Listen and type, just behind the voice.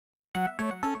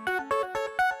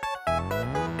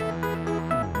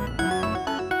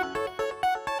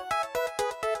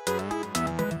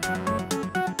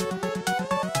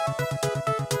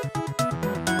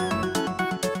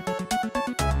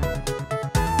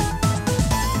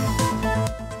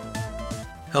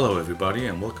Hello everybody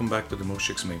and welcome back to the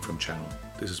Moshix mainframe channel.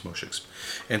 This is Moshix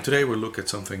and today we'll look at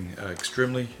something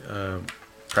extremely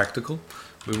practical.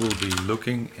 We will be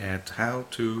looking at how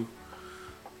to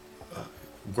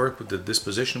work with the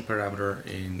disposition parameter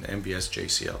in MVS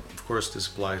JCL. Of course this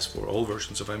applies for all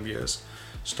versions of MVS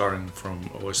starting from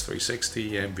OS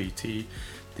 360, MVT,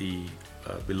 the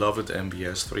beloved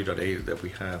MVS 3.8 that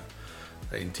we have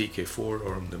in TK4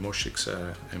 or on the Moshix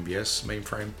MVS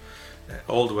mainframe,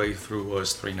 all the way through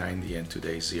OS 390 and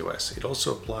today's ZOS. It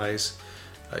also applies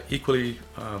equally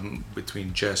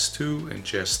between JES 2 and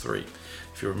JES 3.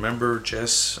 If you remember,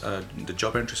 JES, the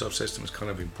job entry subsystem, is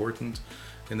kind of important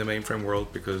in the mainframe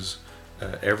world because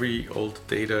every old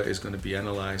data is going to be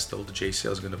analyzed, all the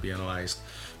JCL is going to be analyzed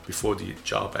before the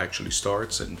job actually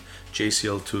starts, and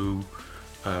JCL 2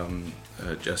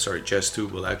 JES 2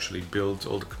 will actually build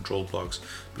all the control blocks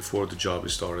before the job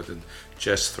is started, and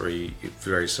JES 3 is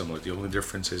very similar. The only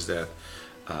difference is that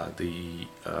the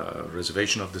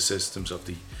reservation of the systems of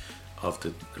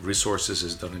the resources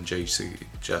is done in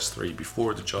JES 3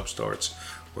 before the job starts,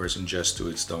 whereas in JES 2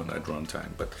 it's done at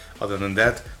runtime. But other than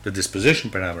that, the disposition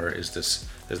parameter is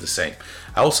the same.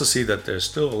 I also see that there's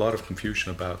still a lot of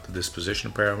confusion about the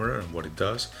disposition parameter and what it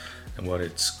does and what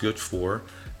it's good for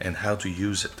and how to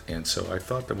use it. And so I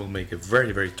thought that we'll make a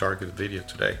very targeted video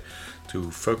today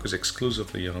to focus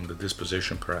exclusively on the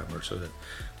disposition parameter so that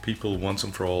people once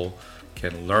and for all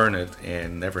can learn it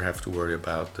and never have to worry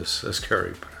about this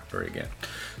scary parameter again.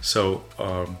 So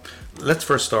let's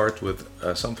first start with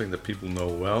something that people know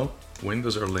well,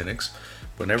 Windows or Linux.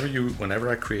 Whenever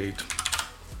I create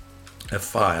a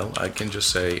file, I can just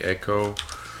say echo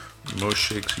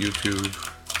moshix YouTube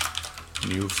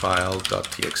new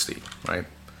file.txt, right?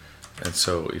 And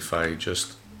so if I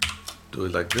just do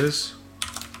it like this,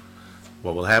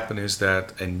 what will happen is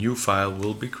that a new file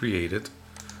will be created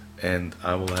and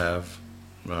I will have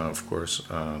of course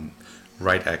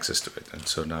write access to it. And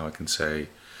so now I can say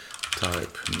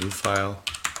type new file.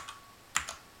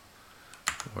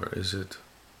 Where is it?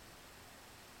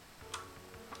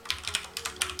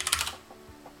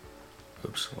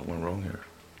 Oops, what went wrong here?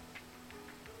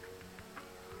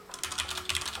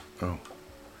 Oh,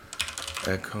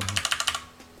 echo.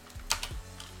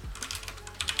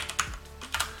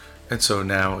 And so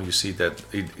now you see that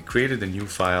it created a new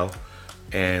file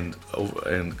and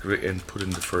put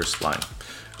in the first line.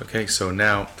 Okay, so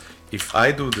now if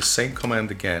I do the same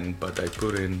command again, but I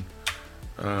put in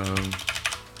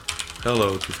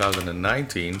hello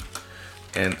 2019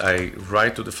 and I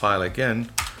write to the file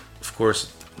again, of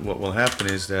course what will happen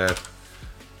is that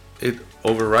it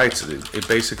overwrites it. It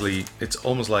basically, it's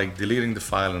almost like deleting the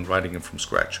file and writing it from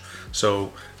scratch.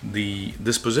 So the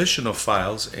disposition of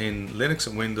files in Linux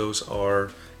and Windows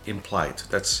are implied.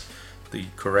 That's the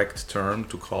correct term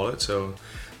to call it. So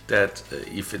that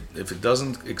if it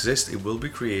doesn't exist, it will be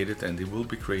created, and it will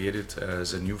be created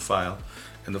as a new file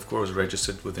and of course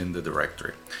registered within the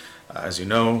directory. As you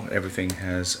know, everything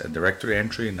has a directory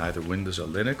entry in either Windows or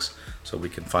Linux, so we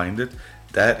can find it.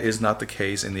 That is not the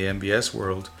case in the MVS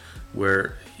world,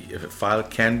 where a file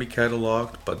can be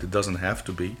cataloged, but it doesn't have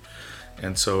to be.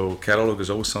 And so catalog is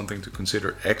always something to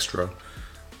consider extra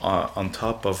on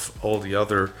top of all the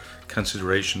other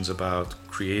considerations about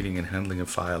creating and handling a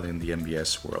file in the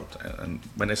MVS world. And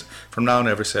when it's, from now on,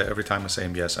 every time I say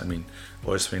MVS, I mean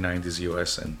OS 390,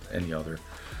 ZOS, and any other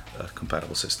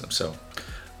compatible system. So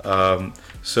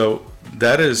so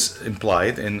that is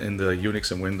implied in the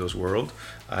Unix and Windows world.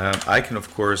 I can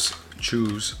of course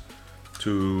choose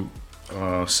to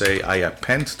say I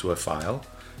append to a file,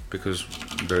 because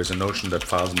there is a notion that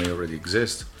files may already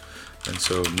exist. And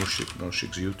so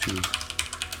Moshix YouTube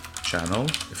channel,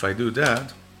 if I do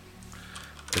that,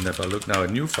 and if I look now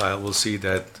at new file, we'll see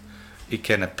that it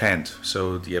can append.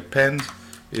 So the append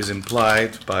is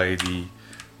implied by the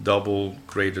double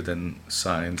greater than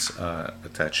signs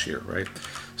attached here, right?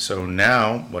 So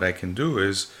now what I can do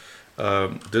is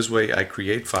this way I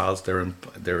create files.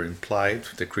 They're implied,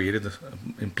 they're created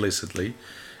implicitly,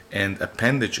 and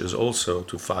appendage is also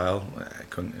to file.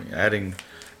 Adding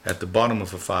at the bottom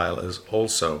of a file is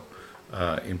also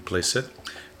implicit.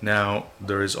 Now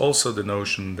there is also the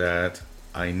notion that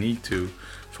I need to,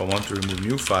 if I want to remove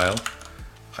new file,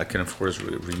 I can of course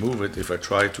remove it. If I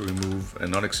try to remove a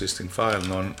non-existing file,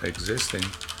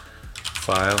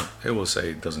 it will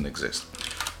say it doesn't exist.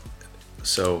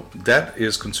 So that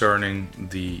is concerning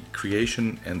the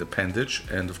creation and appendage,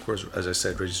 and of course, as I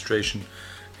said, registration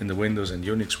in the Windows and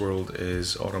Unix world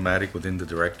is automatic within the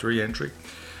directory entry.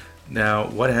 Now,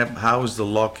 how is the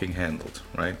locking handled,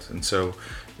 right? And so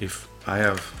if I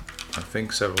have, I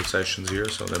think, several sessions here,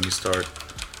 so let me start.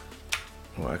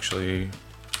 Well, actually,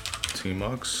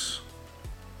 tmux.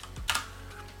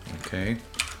 Okay,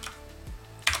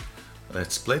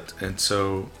 let's split. And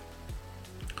so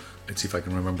let's see if I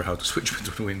can remember how to switch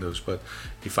between windows. But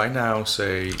if I now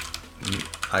say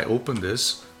I open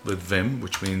this with Vim,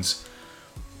 which means,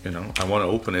 you know, I want to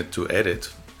open it to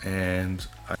edit, and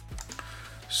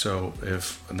so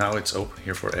if now it's open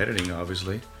here for editing,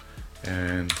 obviously,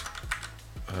 and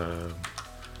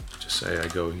just say I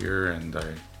go here and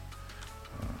I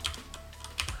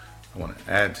want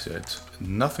to add it.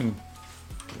 Nothing.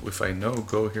 If I know,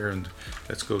 go here and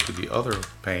let's go to the other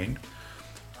pane,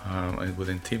 and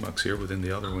within tmux here, within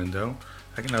the other window,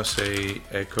 I can now say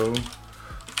echo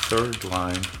third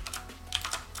line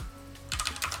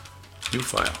new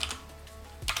file.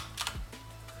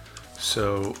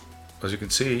 So as you can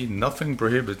see, nothing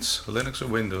prohibits Linux or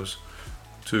Windows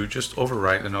to just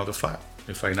overwrite another file.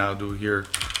 If I now do here,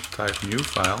 type new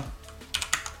file,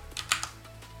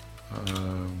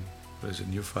 what is it,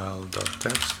 new file dot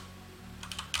text?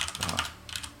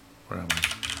 Where am I?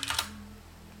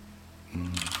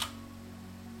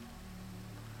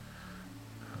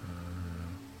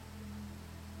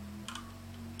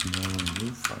 No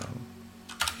new file.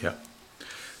 Yeah.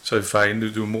 So if I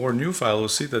do more new file, we'll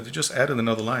see that they just added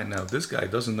another line. Now this guy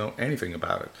doesn't know anything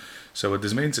about it. So what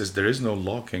this means is there is no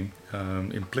locking,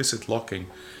 implicit locking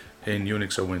in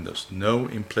Unix or Windows. No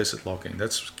implicit locking.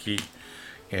 That's key,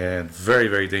 and very,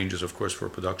 very dangerous, of course, for a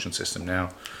production system.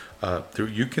 Now,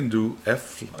 you can do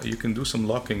some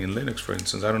locking in Linux, for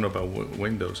instance. I don't know about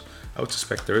Windows. I would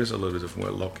suspect there is a little bit of more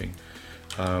locking.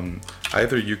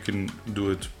 Either you can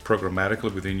do it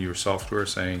programmatically within your software,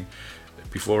 saying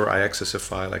before I access a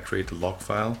file, I create a lock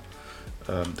file.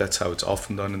 That's how it's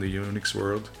often done in the Unix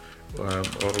world.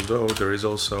 Although there is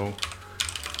also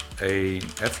a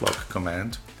flock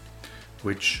command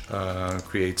which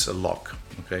creates a lock.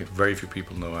 Okay, very few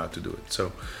people know how to do it.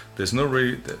 So there's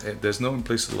no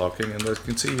implicit locking, and as you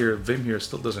can see here, Vim here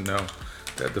still doesn't know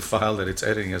that the file that it's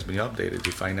editing has been updated.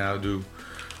 If I now do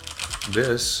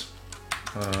this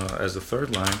as the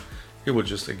third line, it will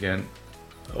just again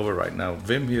overwrite. Now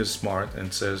Vim here is smart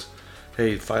and says,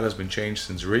 hey, the file has been changed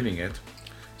since reading it.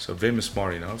 So Vim is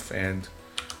smart enough, and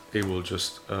it will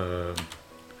just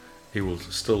it will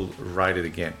still write it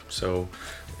again. So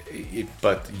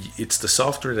but it's the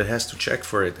software that has to check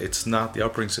for it. It's not, the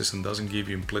operating system doesn't give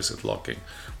you implicit locking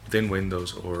within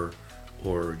Windows or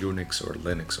Unix or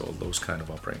Linux, all those kind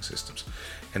of operating systems.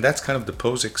 And that's kind of the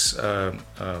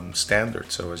POSIX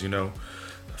standard. So as you know,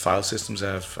 file systems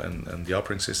have and the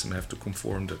operating system have to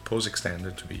conform the POSIX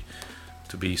standard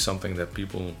to be something that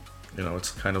people, you know,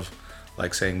 it's kind of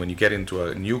like saying when you get into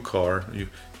a new car, you've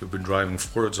been driving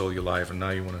Fords all your life, and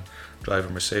now you want to drive a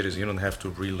Mercedes. You don't have to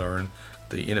relearn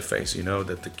the interface. You know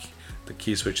that the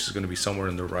key switch is going to be somewhere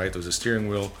on the right of the steering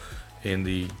wheel in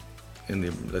the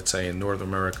let's say in North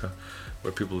America,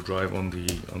 where people drive on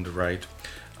the right,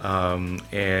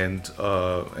 and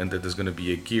that there's going to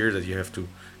be a gear that you have to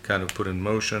kind of put in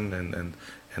motion, and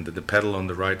that the pedal on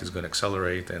the right is going to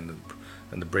accelerate, and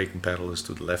the braking pedal is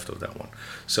to the left of that one.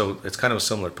 So it's kind of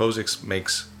similar. POSIX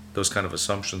makes those kind of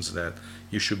assumptions that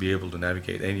you should be able to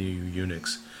navigate any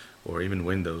Unix or even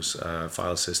Windows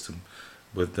file system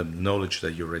with the knowledge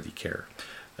that you already carry.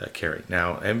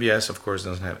 Now MVS of course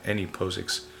doesn't have any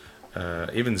POSIX.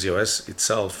 Even ZOS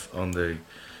itself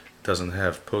doesn't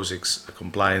have POSIX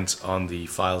compliance on the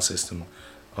file system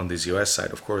on the ZOS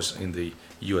side. Of course, in the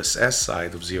USS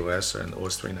side of ZOS and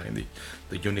OS 390,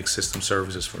 the Unix system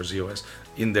services for ZOS,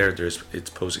 in there it's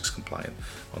POSIX compliant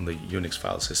on the Unix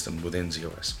file system within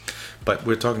ZOS. But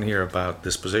we're talking here about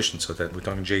disposition, so that we're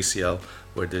talking JCL,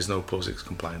 where there's no POSIX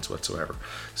compliance whatsoever.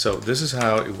 So this is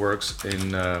how it works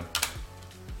in the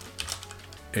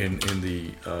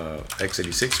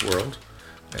x86 world,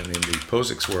 and in the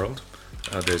POSIX world,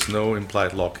 there's no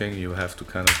implied locking. You have to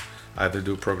kind of either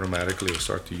do programmatically or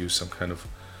start to use some kind of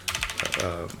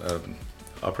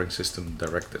operating system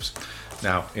directives.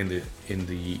 Now,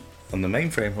 on the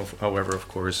mainframe, however, of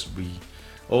course,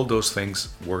 all those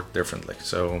things work differently.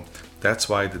 So that's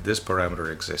why the DISP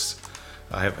parameter exists.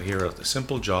 I have here a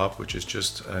simple job, which is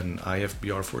just an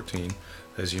IFBR14.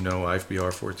 As you know,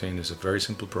 IFBR14 is a very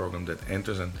simple program that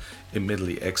enters and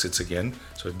immediately exits again,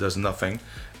 so it does nothing.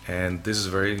 And this is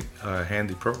a very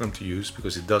handy program to use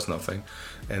because it does nothing,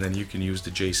 and then you can use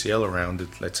the JCL around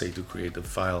it, let's say, to create a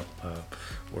file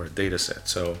or a data set.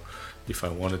 So if I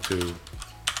wanted to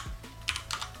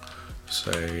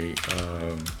say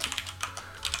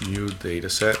new data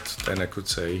set, then I could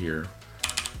say here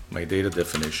my data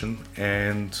definition,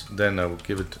 and then I would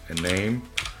give it a name,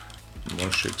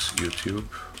 Moshix YouTube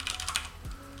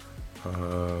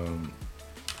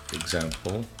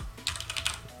example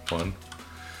one.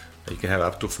 You can have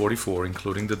up to 44,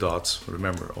 including the dots.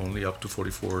 Remember, only up to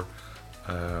 44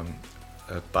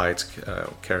 bytes,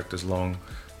 characters long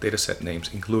dataset names,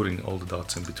 including all the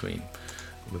dots in between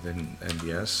within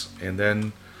MVS. And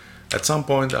then at some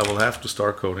point I will have to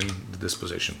start coding the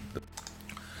disposition.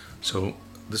 So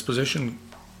disposition,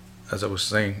 as I was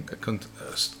saying,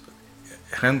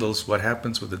 handles what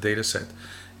happens with the dataset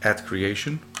at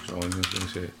creation. So I'm going to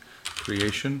say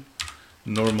creation,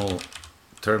 normal,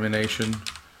 termination,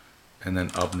 and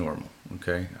then abnormal.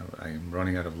 Okay, I am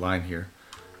running out of line here.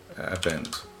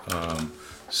 Append.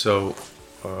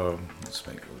 Let's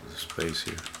make a little space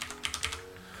here.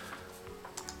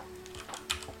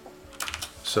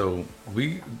 So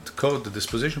we code the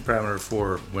disposition parameter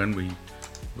for when we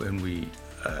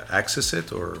access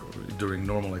it or during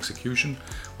normal execution,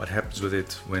 what happens with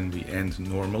it when we end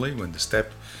normally, when the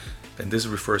step, and this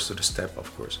refers to the step,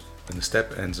 of course, when the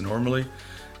step ends normally,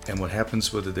 and what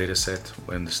happens with the data set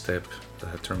when the step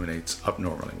terminates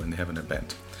abnormally, when they have an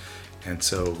event. And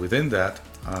so within that,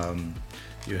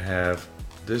 you have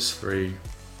these three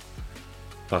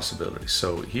possibilities.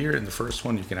 So here in the first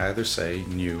one, you can either say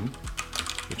new,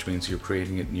 which means you're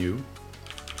creating it new,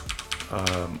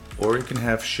 or you can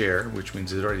have share, which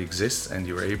means it already exists and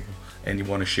you're able and you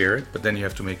want to share it, but then you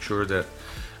have to make sure that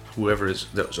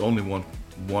there's only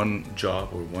one job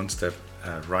or one step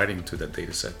writing to that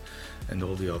data set, and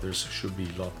all the others should be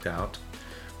locked out.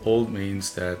 Old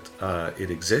means that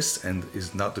it exists and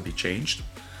is not to be changed.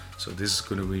 So this is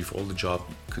going to be for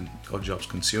all jobs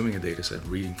consuming a data set,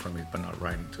 reading from it but not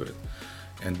writing to it.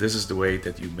 And this is the way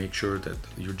that you make sure that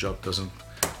your job doesn't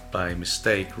by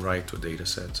mistake write to a data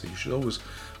set. So you should always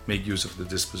make use of the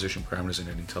disposition parameters in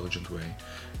an intelligent way.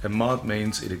 And mod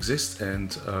means it exists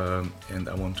and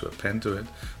I want to append to it,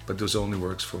 but this only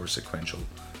works for sequential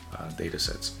data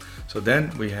sets. So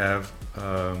then we have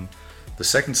the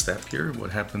second step here.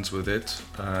 What happens with it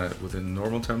within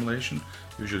normal termination?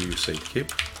 Usually you say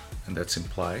keep, and that's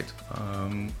implied.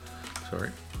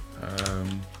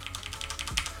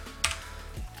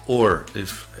 Or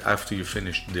if after you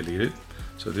finish, delete it.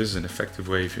 So this is an effective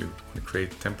way if you want to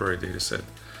create a temporary data set,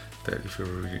 that if you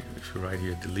write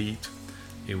here delete,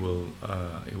 it will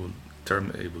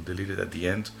delete it at the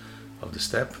end of the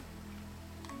step.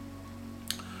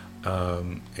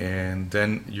 And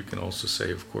then you can also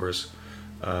say, of course,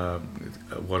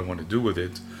 what I want to do with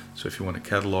it. So if you want to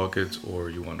catalog it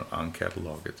or you want to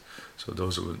uncatalog it. So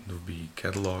those would be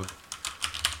catalog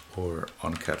or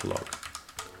uncatalog.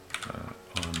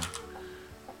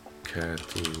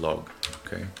 Catalog.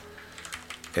 Okay.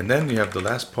 And then you have the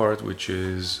last part, which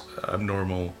is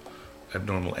abnormal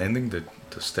ending, that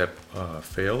the step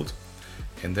failed.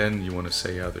 And then you want to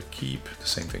say either keep, the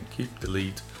same thing, keep,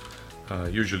 delete.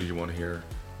 Usually you want to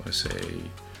say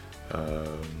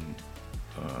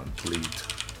delete,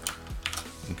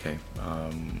 okay,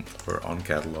 or on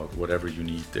catalog, whatever you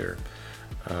need there.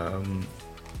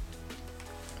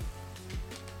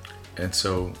 And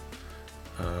so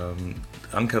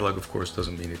uncatalog, of course,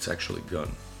 doesn't mean it's actually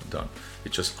done.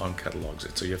 It just uncatalogs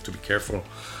it. So you have to be careful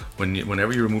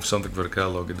whenever you remove something from the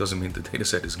catalog. It doesn't mean the data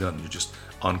set is gone. You just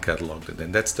uncatalogued it,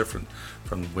 and that's different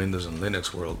from Windows and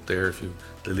Linux world. There, if you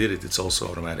delete it, it's also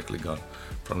automatically gone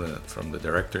from the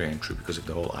directory entry because of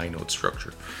the whole inode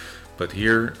structure. But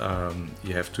here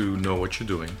you have to know what you're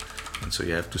doing, and so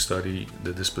you have to study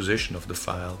the disposition of the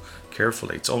file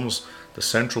carefully. It's almost the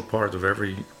central part of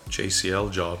every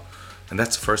JCL job. And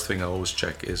that's the first thing I always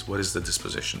check is what is the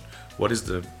disposition? What is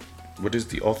the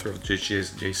author of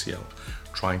JCL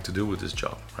trying to do with this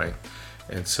job, right?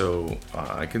 And so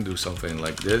I can do something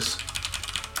like this,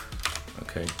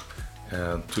 okay,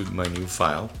 to my new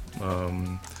file.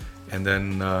 And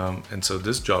so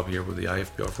this job here with the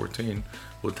IFPR14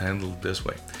 would handle it this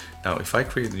way. Now, if I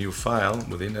create a new file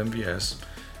within MVS,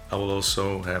 I will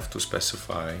also have to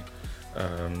specify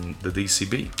the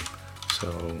DCB.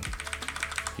 So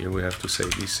here we have to say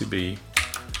DCB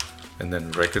and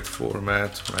then record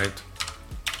format, right?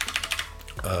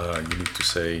 You need to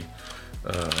say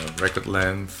record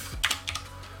length.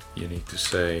 You need to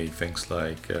say things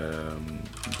like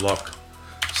block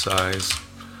size,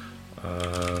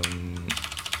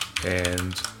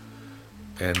 and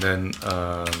then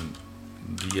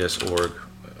DS.org,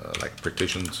 like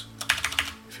partitions,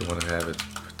 if you want to have it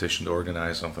partitioned,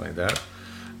 organized, something like that.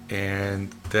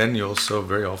 And then you also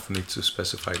very often need to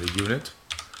specify the unit,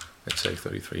 let's say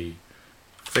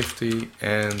 3350,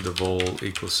 and the vol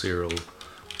equals serial,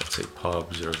 let's say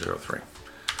pub 003.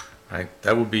 Right?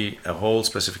 That would be a whole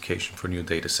specification for new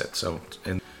data set. So,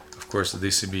 and of course the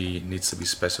DCB needs to be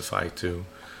specified to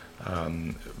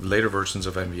later versions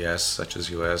of MVS, such as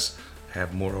US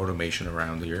have more automation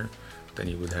around here than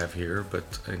you would have here,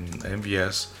 but in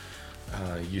MVS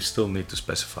you still need to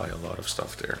specify a lot of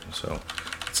stuff there. So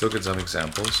let's look at some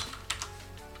examples.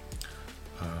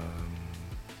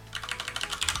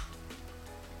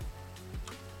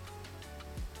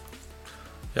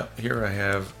 Yeah, here I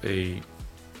have a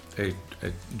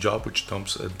job which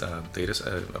dumps a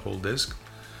whole disk,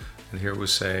 and here we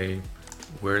say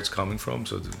where it's coming from.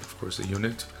 So of course the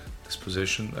unit, this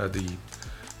position,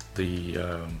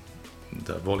 the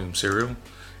volume serial,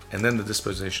 and then the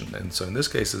disposition. And so in this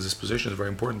case, the disposition is very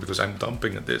important because I'm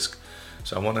dumping a disk,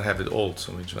 so I want to have it old.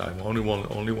 So I only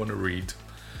want to read,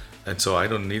 and so I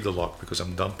don't need the lock because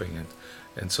I'm dumping it.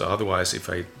 And so otherwise, if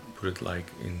I put it like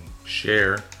in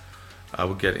share, I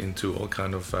would get into all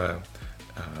kind of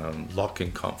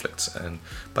locking conflicts. And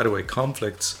by the way,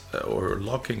 conflicts or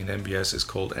locking in MVS is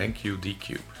called NQ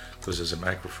DQ because there's a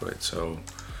macro for it. So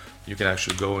you can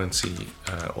actually go and see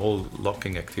all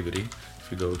locking activity. If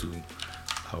you go to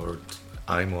our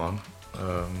M1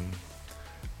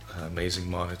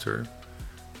 amazing monitor,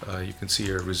 you can see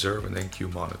here reserve and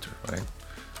NQ monitor, right?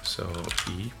 So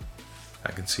E,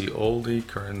 I can see all the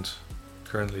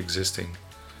currently existing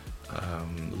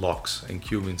locks.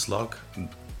 NQ means lock, and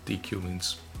DQ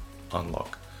means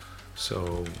unlock.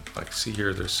 So I can see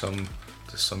here there's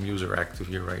some user active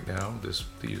here right now, this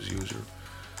user,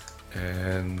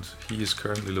 and he is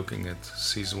currently looking at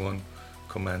sys1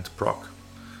 command proc,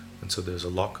 and so there's a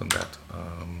lock on that.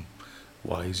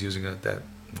 Why he's using that,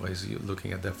 why is he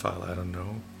looking at that file, I don't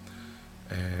know,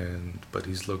 but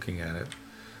he's looking at it.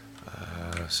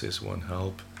 Sys1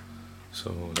 help.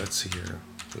 So let's see here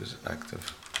who is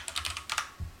active.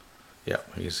 Yeah,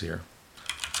 he's here.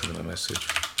 Send him a message.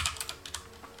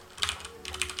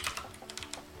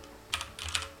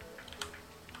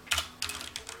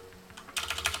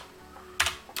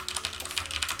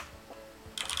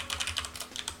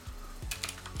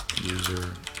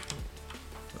 User,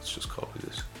 let's just copy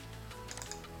this.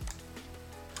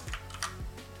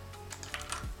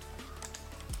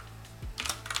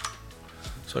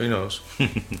 So he knows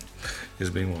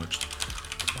he's being watched.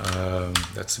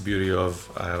 That's the beauty of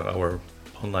our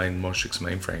online Moshix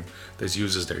mainframe. There's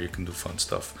users there, you can do fun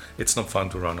stuff. It's not fun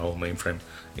to run a whole mainframe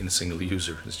in a single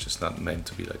user. It's just not meant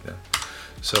to be like that.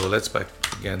 So let's back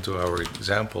again to our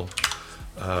example.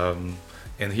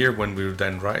 And here when we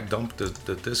then dump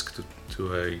the disk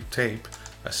to a tape,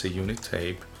 I say unit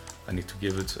tape, I need to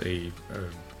give it a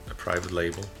private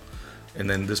label. And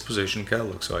then disposition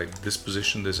catalog. So I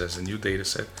disposition this as a new data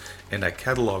set and I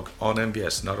catalog on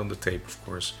MVS, not on the tape, of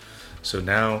course. So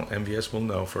now MVS will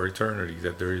know for eternity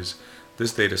that there is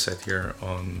this data set here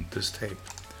on this tape.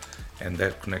 And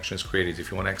that connection is created. If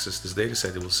you want to access this data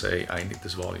set, it will say, I need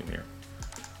this volume here,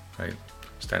 right?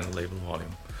 Standard label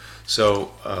volume.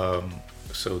 So,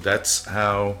 so that's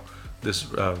how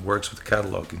this works with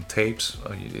cataloging tapes.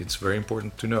 It's very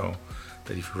important to know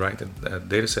that if you write a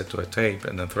data set to a tape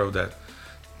and then throw that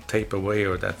tape away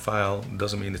or that file,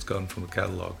 doesn't mean it's gone from the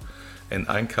catalog. And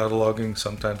uncataloging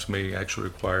sometimes may actually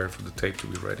require for the tape to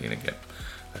be read in again.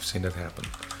 I've seen that happen.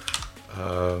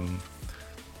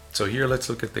 So here let's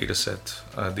look at data set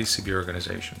DCB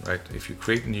organization, right? If you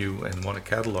create new and want to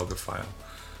catalog a file,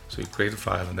 so you create a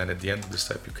file and then at the end of the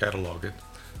step you catalog it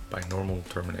by normal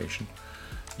termination,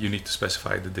 you need to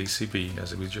specify the DCB,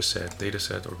 as we just said, data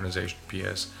set, organization,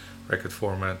 PS, record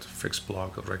format, fixed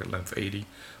block, or record length 80,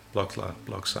 block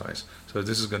size. So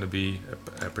this is going to be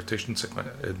a partition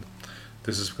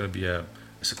this is going to be a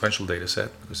sequential data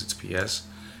set because it's PS.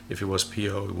 If it was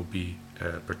PO, it would be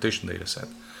a partition data set.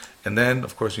 And then,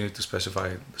 of course, you need to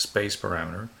specify the space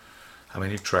parameter, how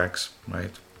many tracks,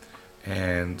 right?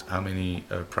 And how many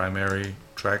primary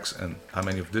tracks and how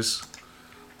many of this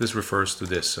refers to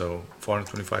this. So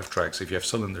 425 tracks. If you have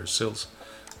cylinders, sills,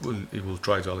 it will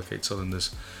try to allocate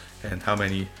cylinders, and how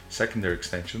many secondary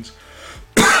extensions,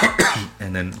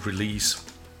 and then release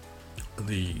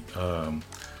the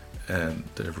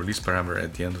release parameter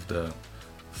at the end of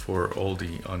for all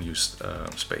the unused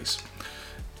space.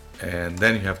 And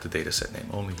then you have the data set name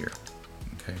only here.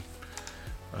 Okay.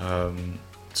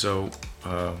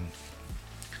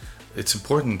 It's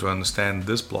important to understand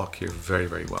this block here very,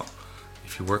 very well.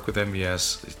 If you work with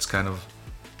MVS, it's kind of,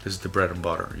 this is the bread and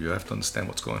butter. You have to understand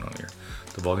what's going on here.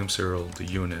 The volume serial, the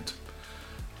unit.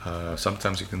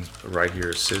 Sometimes you can write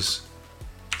here sys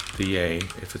DA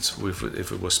if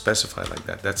it was specified like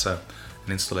that. That's an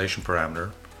installation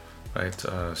parameter,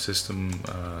 right? System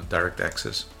direct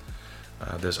access.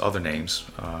 There's other names,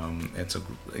 and so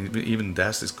even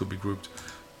this could be grouped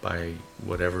by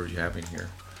whatever you have in here.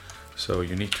 So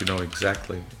you need to know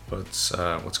exactly what's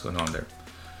going on there.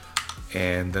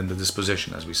 and then the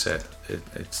disposition, as we said,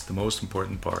 it's the most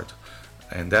important part.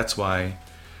 And that's why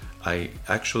I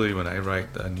actually, when I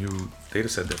write a new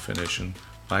dataset definition,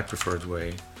 my preferred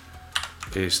way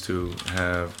is to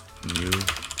have new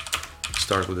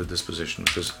start with the disposition,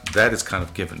 because that is kind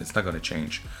of given. It's not going to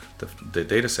change. The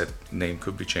dataset name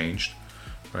could be changed,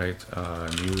 right?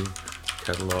 New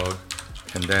catalog,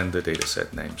 and then the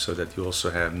dataset name, so that you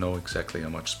also know exactly how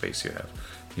much space you have.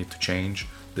 You need to change.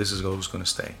 This is always going to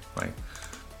stay, right?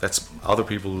 That's other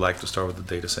people who like to start with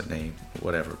the dataset name,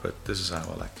 whatever, but this is how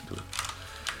I like to do it.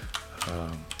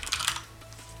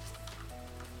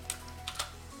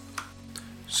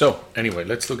 So anyway,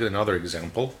 let's look at another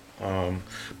example.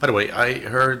 By the way, I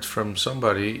heard from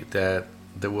somebody that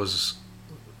there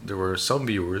were some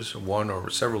viewers, one or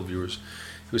several viewers,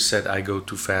 who said I go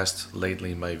too fast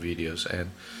lately in my videos,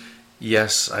 and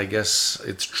yes, I guess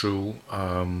it's true.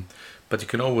 But you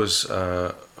can always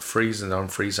freeze and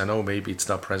unfreeze. I know maybe it's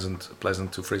not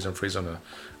pleasant to freeze and freeze on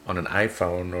an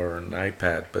iPhone or an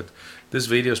iPad, but these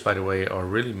videos, by the way, are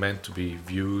really meant to be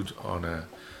viewed on a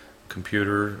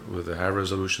computer with a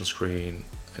high-resolution screen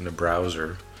in a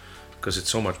browser, because it's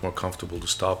so much more comfortable to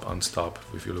stop, unstop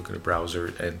if you look at a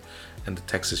browser, and the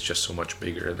text is just so much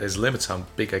bigger. There's limits how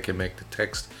big I can make the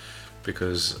text,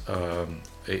 because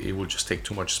it will just take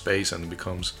too much space and it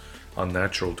becomes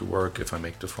unnatural to work if I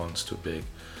make the fonts too big,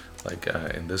 like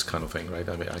in this kind of thing, right?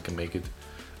 I mean, I can make it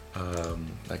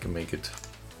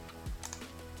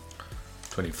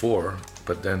 24,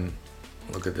 but then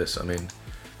look at this. I mean,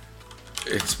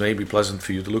 it's maybe pleasant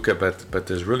for you to look at, but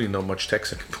there's really not much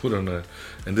text I can put on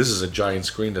and this is a giant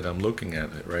screen that I'm looking at,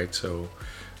 right? So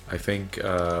I think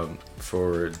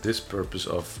for this purpose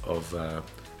of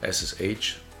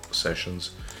SSH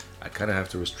sessions, I kind of have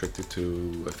to restrict it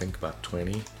to, I think, about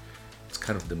 20. It's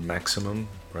kind of the maximum,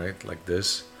 right? Like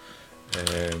this.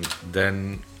 And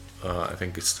then I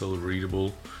think it's still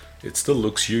readable. It still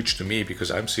looks huge to me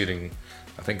because I'm sitting,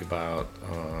 I think, about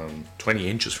 20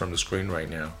 inches from the screen right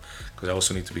now, because I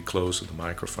also need to be close to the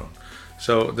microphone.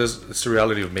 So it's the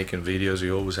reality of making videos.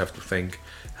 You always have to think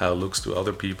how it looks to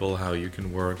other people, how you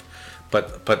can work.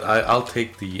 But I'll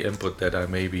take the input that I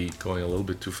may be going a little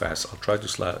bit too fast. I'll try to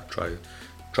slow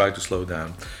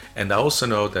down. And I also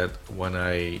know that when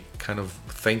I kind of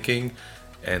thinking,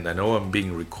 and I know I'm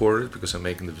being recorded because I'm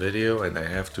making the video and I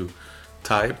have to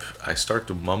type, I start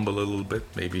to mumble a little bit.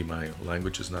 Maybe my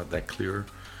language is not that clear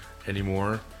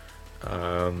anymore.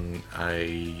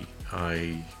 I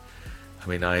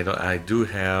do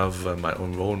have my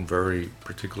own very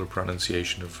particular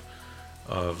pronunciation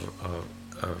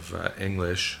of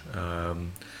English,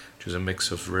 which is a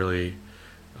mix of really.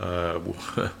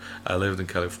 I lived in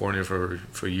California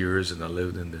for years, and I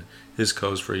lived in the East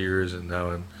Coast for years, and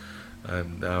now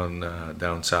I'm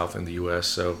down south in the U.S.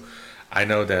 So I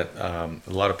know that a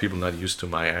lot of people not used to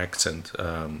my accent,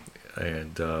 and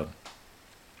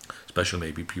especially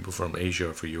maybe people from Asia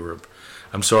or from Europe.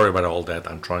 I'm sorry about all that.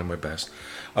 I'm trying my best.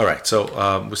 All right,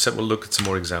 so we said we'll look at some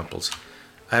more examples.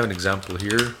 I have an example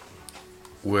here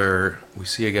where we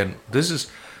see again. This is,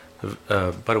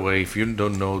 by the way, if you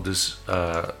don't know this,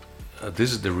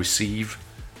 this is the receive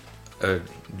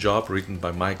job written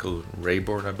by Michael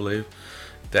Rayborn, I believe,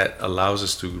 that allows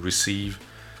us to receive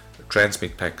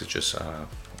transmit packages.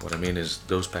 What I mean is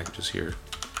those packages here,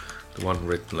 the one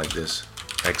written like this,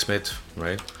 XMIT,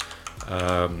 right?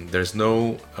 There is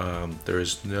no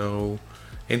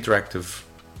interactive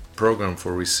program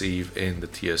for receive in the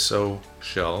TSO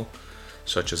shell,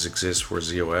 such as exists for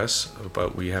ZOS,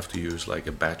 but we have to use like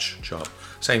a batch job.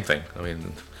 Same thing. I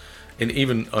mean, and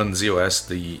even on ZOS,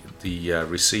 the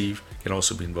receive can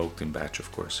also be invoked in batch,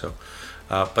 of course. So,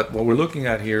 but what we're looking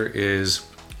at here is,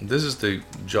 this is the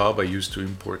job I used to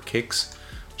import kicks,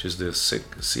 which is the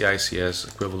CICS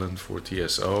equivalent for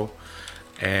TSO.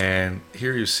 And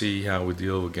here you see how we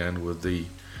deal again with the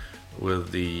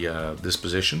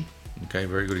disposition. Okay,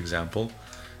 very good example.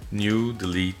 New,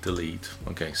 delete, delete.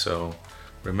 Okay, so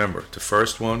remember, the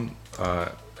first one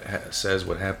says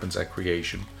what happens at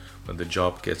creation when the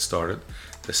job gets started.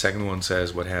 The second one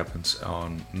says what happens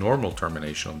on normal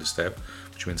termination on the step,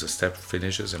 which means the step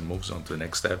finishes and moves on to the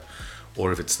next step.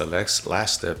 Or if it's the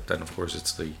last step, then of course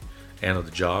it's the end of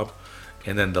the job.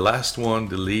 And then the last one,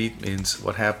 delete, means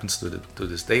what happens to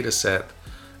this data set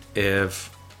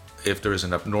if there is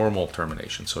an abnormal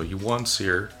termination. So you want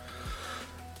here,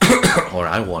 or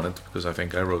I wanted, because I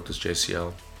think I wrote this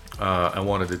JCL, I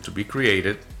wanted it to be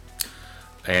created,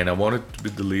 and I want it to be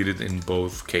deleted in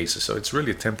both cases. So it's really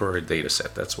a temporary data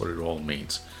set. That's what it all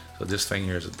means. So this thing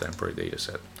here is a temporary data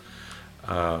set.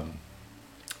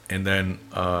 And then,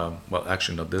 well,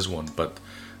 actually not this one, but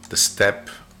the step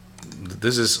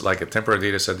this is like a temporary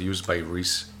data set used by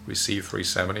Receive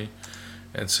 370.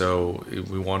 And so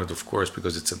we wanted, of course,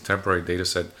 because it's a temporary data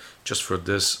set just for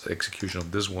this execution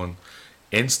of this one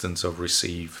instance of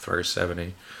Receive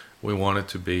 370, we want it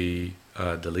to be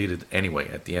deleted anyway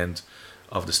at the end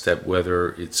of the step,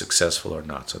 whether it's successful or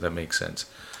not. So that makes sense.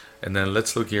 And then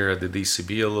let's look here at the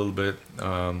DCB a little bit.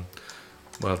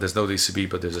 Well, there's no DCB,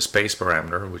 but there's a space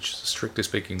parameter, which is strictly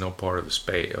speaking not part of the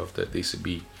space of the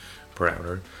DCB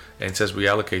parameter. And it says we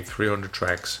allocate 300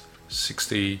 tracks,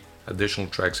 60 additional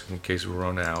tracks in case we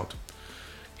run out.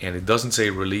 And it doesn't say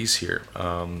release here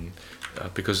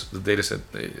because the data set,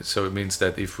 so it means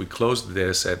that if we close the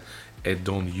data set and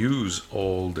don't use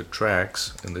all the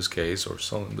tracks in this case, or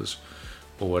cylinders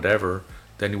or whatever,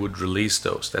 then it would release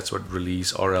those. That's what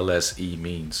release, RLSE,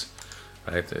 means,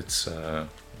 right? It's I'm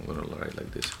gonna write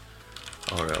like this,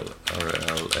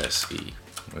 RLSE,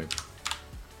 right?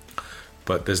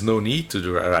 But there's no need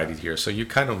to write it here, so you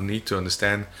kind of need to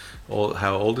understand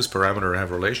how all these parameters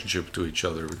have relationship to each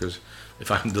other, because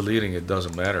if I'm deleting it,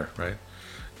 doesn't matter, right?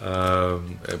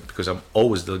 Because I'm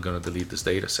always still going to delete this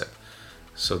data set,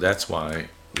 so that's why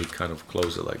we kind of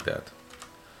close it like that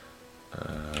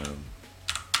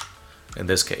in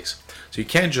this case. So you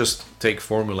can't just take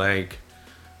formulaic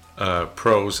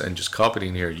pros and just copy it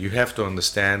in here. You have to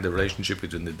understand the relationship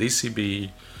between the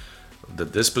DCB, the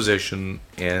disposition,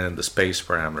 and the space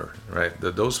parameter, right?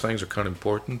 Those things are kind of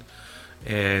important,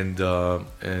 and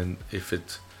if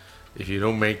you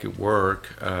don't make it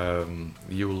work,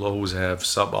 you will always have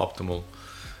suboptimal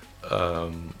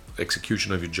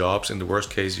execution of your jobs. In the worst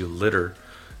case, you'll litter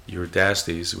your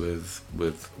DASDs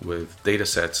with data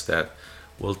sets that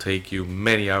will take you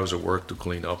many hours of work to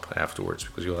clean up afterwards,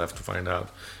 because you'll have to find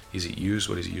out, is it used,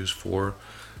 what is it used for?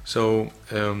 So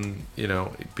you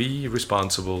know, be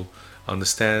responsible,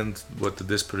 understand what the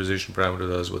disposition parameter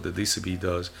does, what the DCB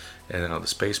does, and how the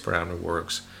space parameter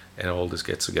works, and all this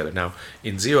gets together. Now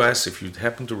in ZOS, if you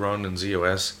happen to run in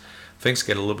ZOS, things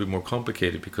get a little bit more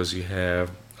complicated, because you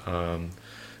have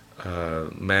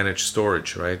managed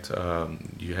storage, right?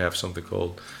 You have something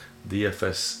called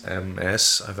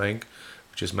DFSMS, I think,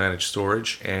 which is managed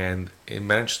storage. And in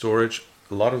managed storage,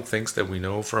 a lot of things that we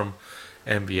know from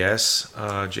MVS,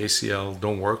 JCL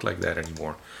don't work like that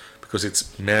anymore, because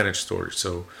it's managed storage.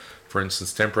 So for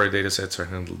instance, temporary data sets are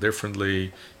handled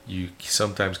differently. You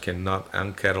sometimes cannot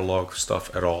uncatalog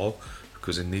stuff at all,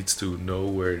 because it needs to know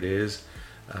where it is,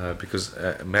 because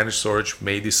managed storage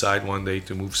may decide one day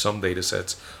to move some data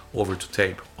sets over to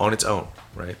tape on its own,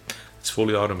 right? It's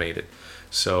fully automated.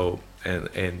 So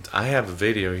and I have a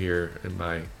video here in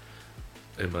my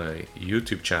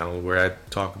YouTube channel where I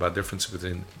talk about differences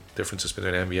between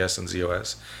MVS and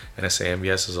ZOS, and I say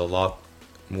MVS is a lot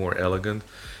more elegant.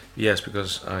 Yes,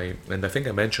 because I think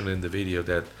I mentioned in the video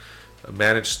that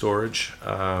managed storage,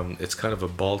 it's kind of a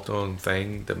bolt-on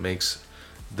thing that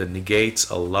negates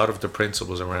a lot of the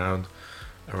principles around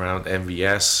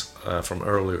MVS from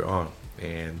earlier on,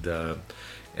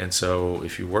 and so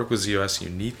if you work with ZOS, you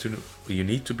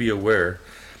need to be aware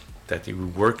that you're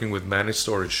working with managed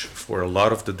storage for a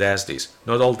lot of the DASDs.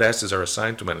 Not all DASDs are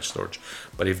assigned to managed storage,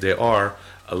 but if they are,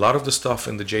 a lot of the stuff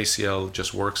in the JCL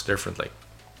just works differently.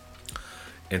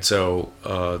 And so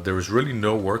there is really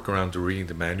no workaround to reading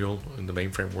the manual in the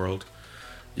mainframe world.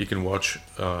 You can watch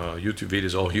YouTube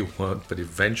videos all you want, but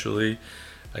eventually,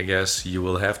 I guess, you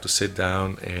will have to sit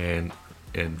down and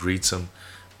read some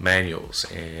manuals,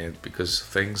 and because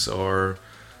things are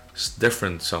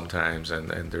different sometimes, and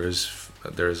there is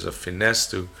a finesse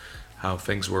to how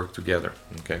things work together.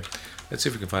 Okay, let's see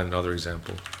if we can find another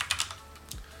example.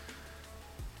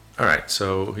 All right,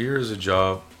 so here's a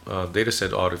job,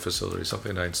 dataset audit facility,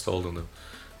 something I installed on the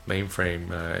mainframe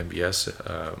MVS,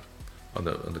 on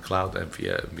the cloud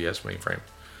MVS mainframe.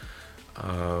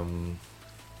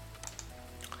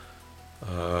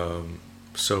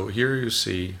 So here you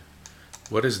see,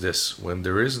 what is this? When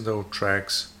there is no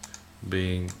tracks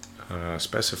being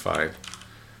specified,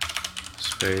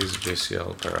 space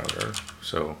JCL parameter.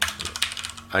 So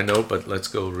I know, but let's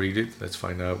go read it. Let's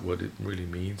find out what it really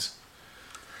means.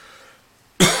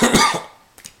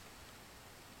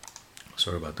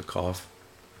 Sorry about the cough.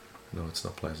 No, it's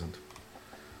not pleasant.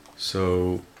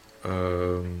 So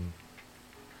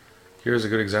here's a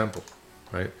good example,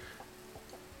 right?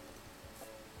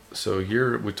 So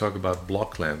here we talk about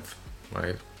block length,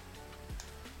 right?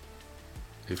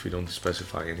 If we don't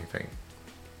specify anything.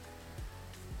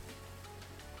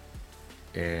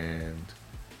 And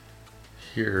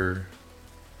here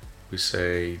we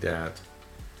say that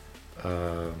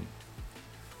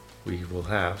we will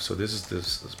have, so this is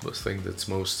this thing that's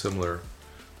most similar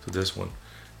to this one.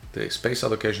 the space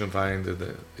allocation defined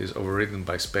is overridden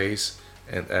by space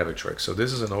and average rec. So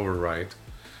this is an override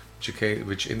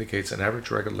which indicates an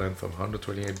average record length of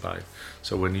 128 bytes.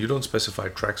 So when you don't specify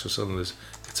tracks or cylinders,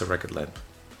 it's a record length.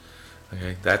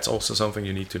 Okay, that's also something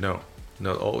you need to know.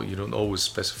 You don't always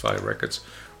specify records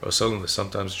or cylinders,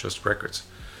 sometimes just records.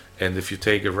 And if you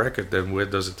take a record, then where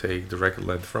does it take the record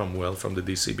length from? Well, from the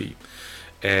DCB.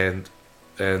 And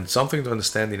something to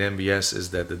understand in MVS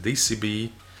is that the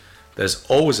DCB, there's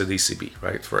always a DCB,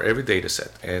 right, for every data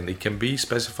set, and it can be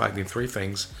specified in three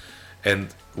things,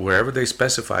 and wherever they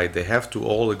specify, they have to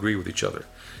all agree with each other.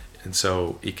 And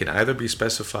so it can either be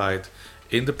specified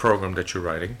in the program that you're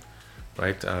writing,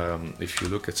 right? If you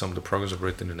look at some of the programs I've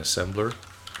written in assembler,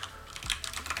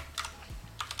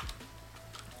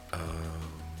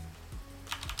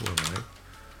 who am I?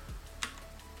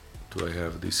 Do I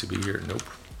have a DCB here? Nope.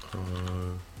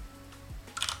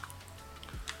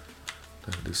 Do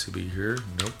I have DCB here?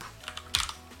 Nope.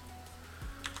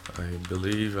 I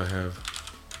believe I have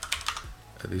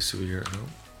a DCB here. No.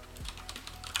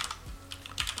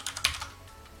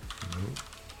 Nope.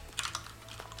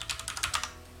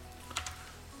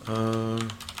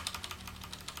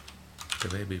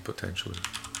 There may be potentially.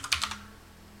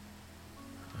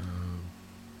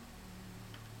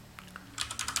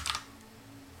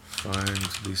 Find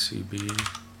DCB.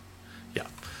 Yeah.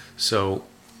 So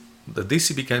the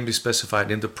DCB can be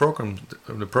specified in the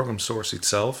program source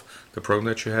itself, the program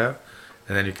that you have,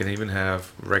 and then you can even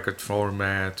have record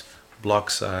format, block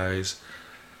size,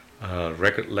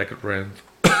 record length,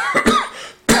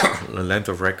 length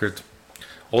of record.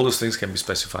 All those things can be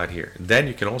specified here. And then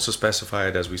you can also specify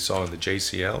it as we saw in the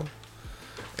JCL,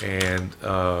 and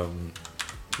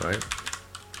right.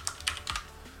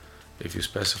 If you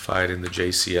specify it in the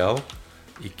JCL,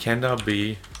 it cannot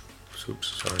be. Oops,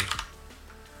 sorry.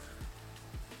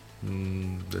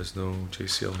 There's no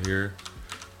JCL here,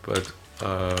 but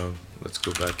let's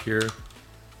go back here.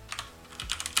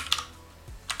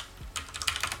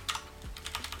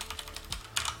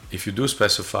 If you do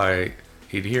specify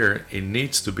it here, it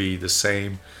needs to be the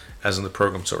same as in the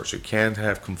program source. You can't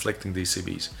have conflicting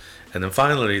DCBs. And then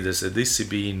finally, there's a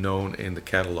DCB known in the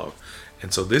catalog.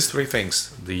 And so these three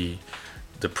things, the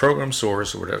program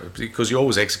source or whatever, because you're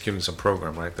always executing some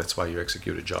program, right? That's why you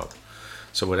execute a job.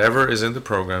 So whatever is in the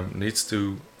program needs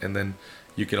to, and then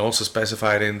you can also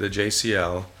specify it in the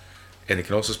JCL, and it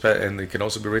can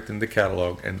also be written in the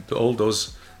catalog. And all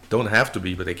those don't have to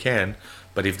be, but they can.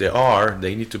 But if they are,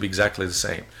 they need to be exactly the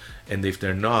same. And if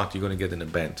they're not, you're going to get an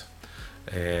event.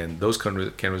 And those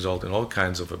can result in all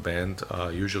kinds of event,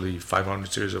 usually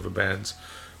 500 series of events,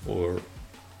 or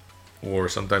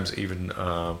sometimes even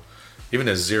a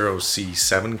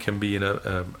 0C7 can be in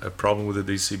a problem with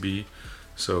the DCB.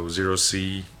 So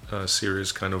 0C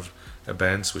series kind of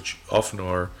events, which often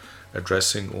are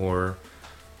addressing or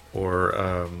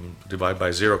divide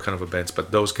by zero kind of events,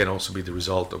 but those can also be the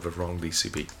result of a wrong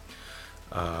DCB.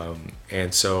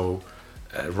 And so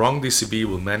wrong DCB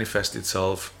will manifest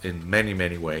itself in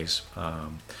many ways,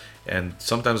 and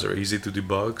sometimes they're easy to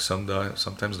debug,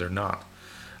 sometimes they're not.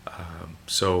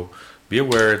 So be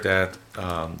aware that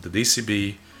the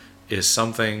DCB is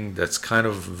something that's kind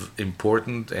of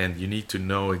important, and you need to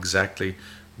know exactly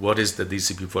what is the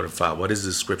DCB for the file, what is the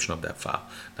description of that file.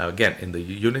 Now again, in the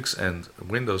Unix and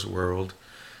Windows world,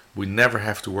 we never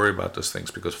have to worry about those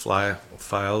things because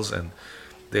files and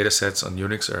datasets on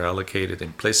Unix are allocated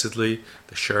implicitly.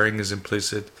 The sharing is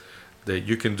implicit. That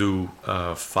you can do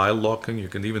file locking, you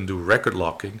can even do record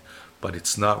locking, but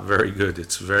it's not very good.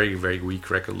 It's very weak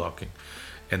record locking.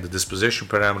 And the disposition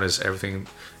parameters, everything,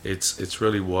 it's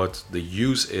really what the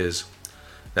use is.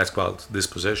 That's called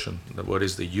disposition. What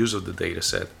is the use of the data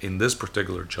set in this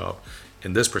particular job,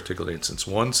 in this particular instance.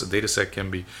 Once a data set can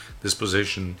be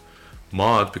disposition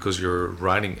mod because you're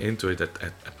writing into it,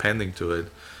 appending to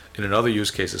it. In another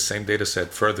use case, the same data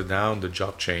set further down the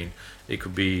job chain, it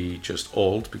could be just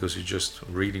old because you're just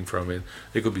reading from it.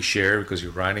 It could be shared because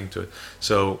you're writing to it.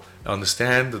 So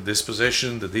understand the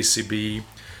disposition, the DCB,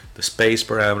 the space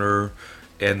parameter,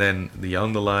 and then the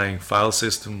underlying file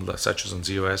system, such as on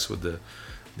ZOS with the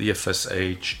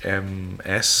DFSH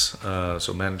MS,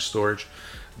 so managed storage.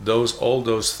 All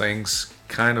those things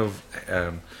kind of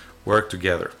work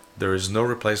together. There is no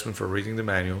replacement for reading the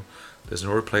manual. There's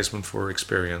no replacement for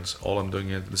experience. All I'm doing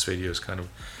in this video is kind of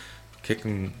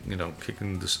kicking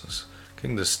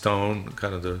the stone,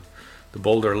 kind of the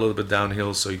boulder a little bit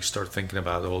downhill, so you start thinking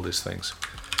about all these things.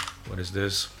 What is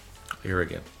this? Here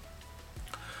again.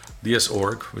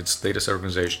 DS.org, it's data set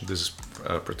organization. This is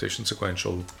partition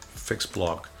sequential, fixed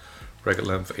block, record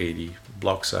length 80,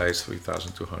 block size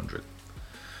 3200.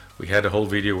 We had a whole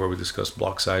video where we discussed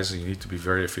block sizes. You need to be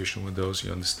very efficient with those.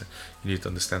 You need to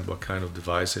understand what kind of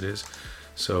device it is.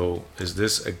 So is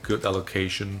this a good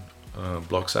allocation,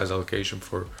 block size allocation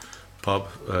for pub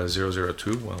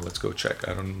 002? Well, let's go check.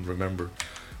 I don't remember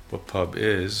what pub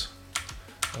is.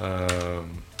 There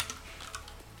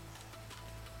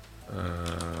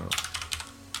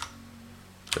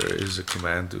is a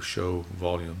command to show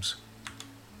volumes.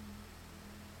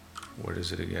 What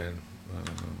is it again?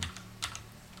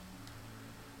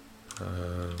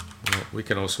 Well, we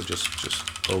can also just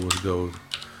always go.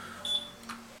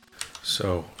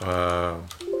 So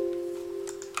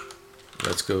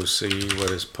let's go see what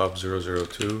is pub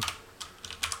 002.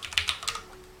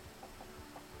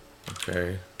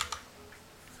 Okay,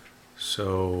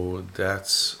 so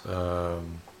that's pub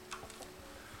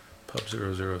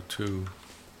 002,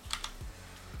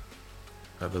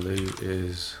 I believe,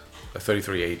 is a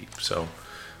 3380. So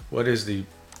what is the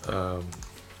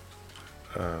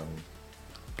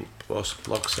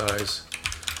block size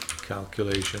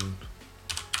calculation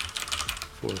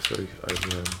for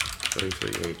IBM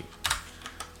 3380?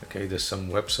 Okay, there's some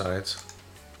websites.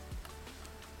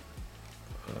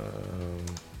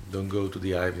 Don't go to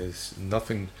the IBM.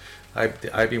 Nothing. The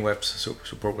IBM web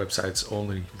support websites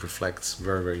only reflects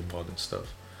very modern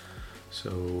stuff. So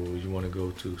you want to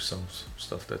go to some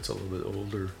stuff that's a little bit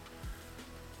older.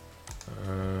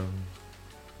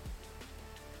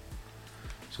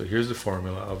 So here's the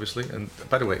formula, obviously. And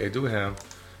by the way, I do have,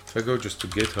 if I go just to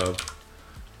GitHub,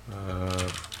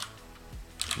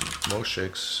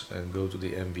 Moshix, and go to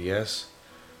the MVS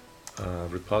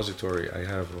repository, I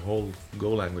have a whole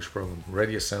Go language program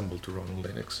ready assembled to run on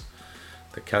Linux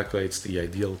that calculates the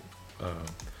ideal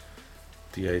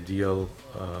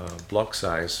block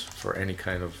size for any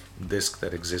kind of disk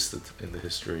that existed in the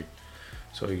history.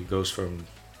 So it goes from,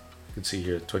 you can see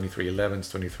here, 2311s,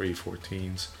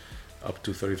 2314s, up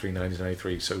to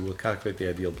 3390, so it will calculate the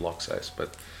ideal block size.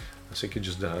 But so you can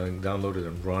just download it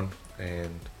and run,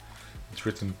 and it's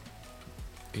written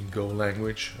in Go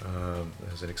language. It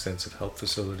has an extensive help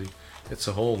facility. It's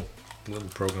a whole little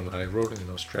program that I wrote in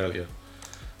Australia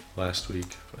last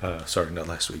week. Sorry, not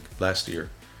last week, last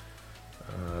year.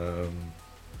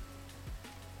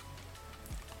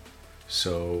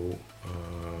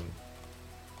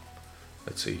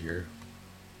 Let's see here.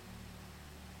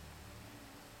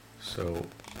 So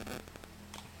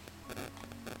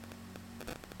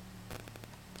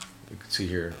you can see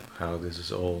here how this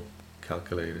is all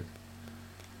calculated.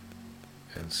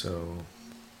 And so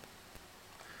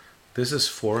this is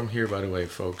forum here, by the way,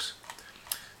 folks.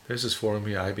 There's this forum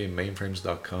here,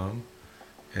 ibmmainframes.com,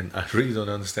 and I really don't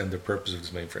understand the purpose of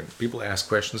this mainframe. People ask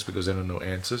questions because they don't know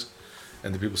answers,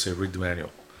 and the people say read the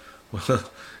manual. Well,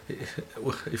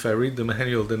 if I read the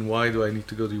manual, then why do I need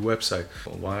to go to your website?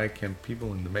 Why can't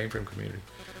people in the mainframe community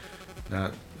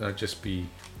not just be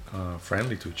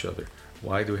friendly to each other?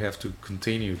 Why do we have to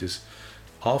continue this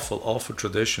awful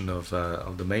tradition of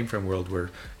the mainframe world, where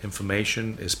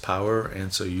information is power,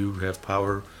 and so you have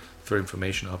power through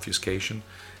information obfuscation?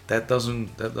 That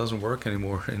doesn't work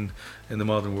anymore in the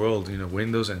modern world. You know,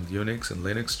 Windows and Unix and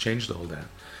Linux changed all that.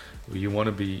 You want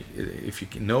to be, if you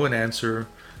know an answer,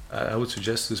 I would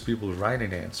suggest those people write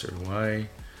an answer.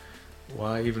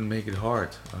 Why even make it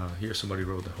hard? Here somebody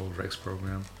wrote the whole Rex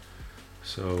program.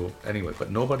 So anyway,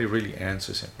 but nobody really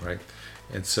answers him, right?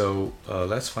 And so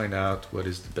let's find out what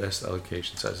is the best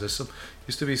allocation size. There's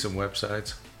used to be some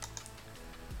websites.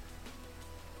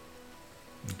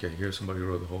 Okay, here somebody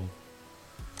wrote the whole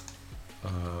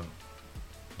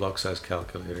block size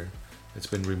calculator. It's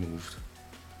been removed.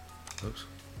 Oops.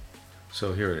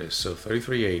 So here it is. So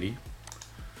 3380.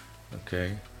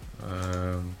 Okay.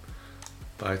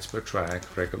 Bytes per track,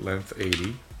 record length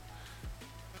 80,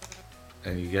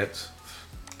 and you get,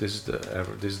 this is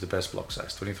the best block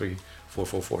size,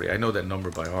 234440. I know that number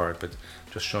by heart, but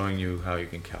just showing you how you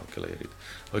can calculate it.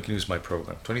 Or you can use my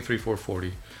program.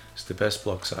 23440 is the best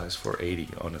block size for 80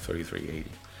 on a 3380.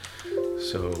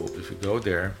 So if you go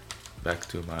there, back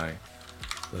to my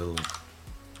little,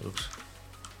 oops,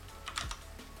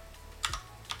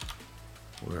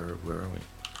 where are we?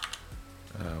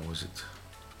 Was it?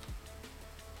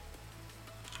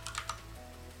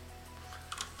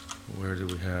 Where do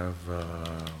we have?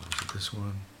 Was it this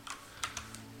one?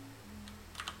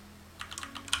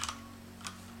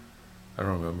 I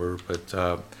don't remember, but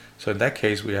so in that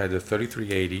case we had the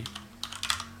 3380.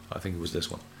 I think it was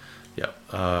this one. Yeah.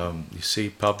 You see,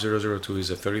 pub 002 is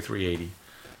a 3380.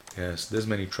 It has this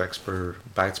many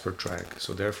bytes per track.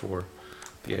 So therefore,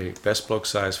 the best block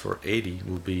size for 80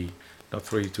 will be not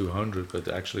 3200, but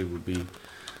actually would be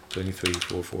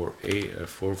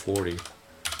 23440.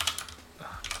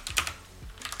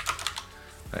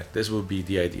 Right? This will be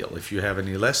the ideal. If you have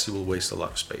any less, you will waste a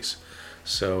lot of space.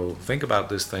 So think about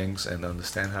these things and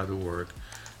understand how they work,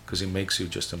 because it makes you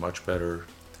just a much better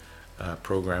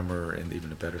programmer and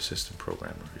even a better system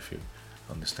programmer if you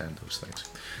understand those things.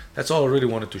 That's all I really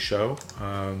wanted to show.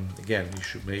 Again, you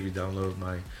should maybe download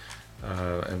my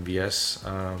MVS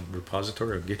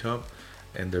repository on GitHub,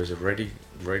 and there's a ready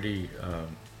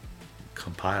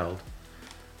compiled,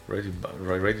 ready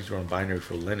to run binary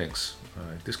for Linux.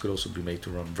 This could also be made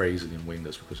to run very easily in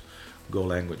Windows, because Go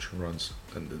language runs,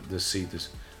 and the C, there's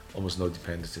almost no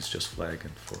dependency, it's just flag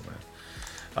and format.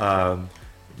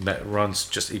 Runs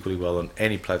just equally well on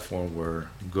any platform where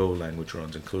Go language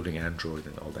runs, including Android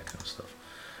and all that kind of stuff.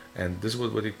 And this is what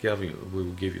it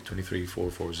will give you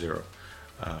 23440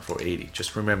 for 80.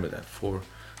 Just remember that. If you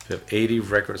have 80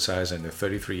 record size and the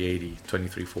 3380,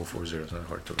 23440 is not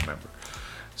hard to remember.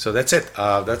 So that's it.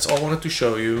 That's all I wanted to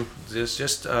show you.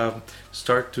 Just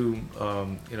start to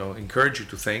encourage you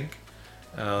to think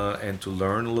and to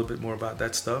learn a little bit more about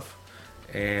that stuff.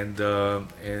 And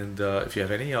if you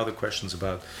have any other questions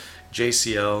about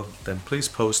JCL, then please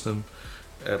post them.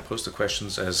 Post the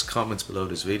questions as comments below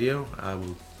this video. I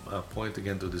will point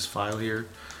again to this file here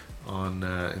on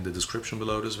in the description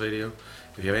below this video.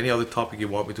 If you have any other topic you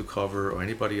want me to cover, or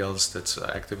anybody else that's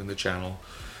active in the channel,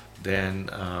 then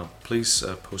please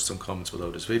post some comments below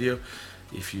this video.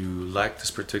 If you like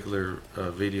this particular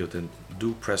video, then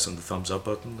do press on the thumbs up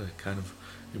button. Kind of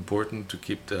important to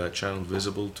keep the channel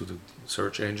visible to the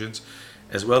search engines,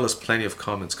 as well as plenty of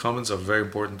comments. Comments are very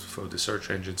important for the search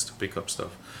engines to pick up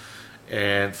stuff.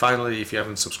 And finally, if you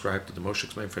haven't subscribed to the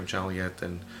Moshix Mainframe channel yet,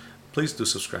 then please do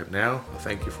subscribe now.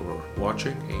 Thank you for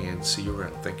watching, and see you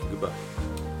around. Thank you.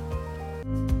 Goodbye.